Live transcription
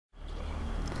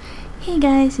Hey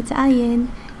guys, it's Ayan.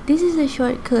 This is a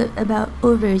short clip about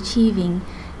overachieving.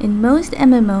 In most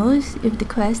MMOs, if the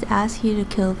quest asks you to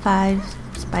kill 5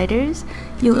 spiders,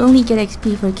 you'll only get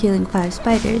XP for killing 5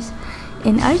 spiders.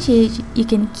 In ArcheAge, you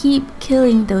can keep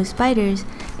killing those spiders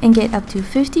and get up to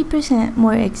 50%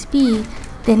 more XP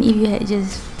than if you had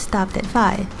just stopped at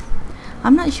 5.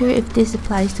 I'm not sure if this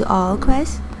applies to all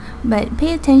quests, but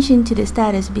pay attention to the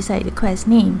status beside the quest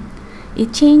name.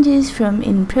 It changes from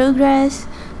in progress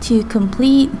to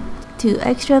complete to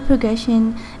extra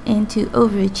progression and to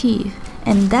overachieve,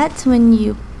 and that's when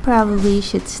you probably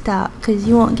should stop because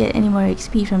you won't get any more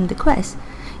XP from the quest.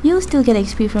 You'll still get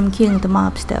XP from killing the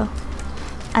mobs though.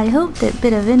 I hope that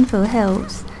bit of info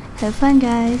helps. Have fun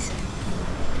guys!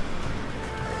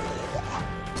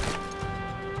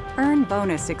 Earn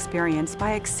bonus experience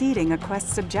by exceeding a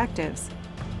quest's objectives.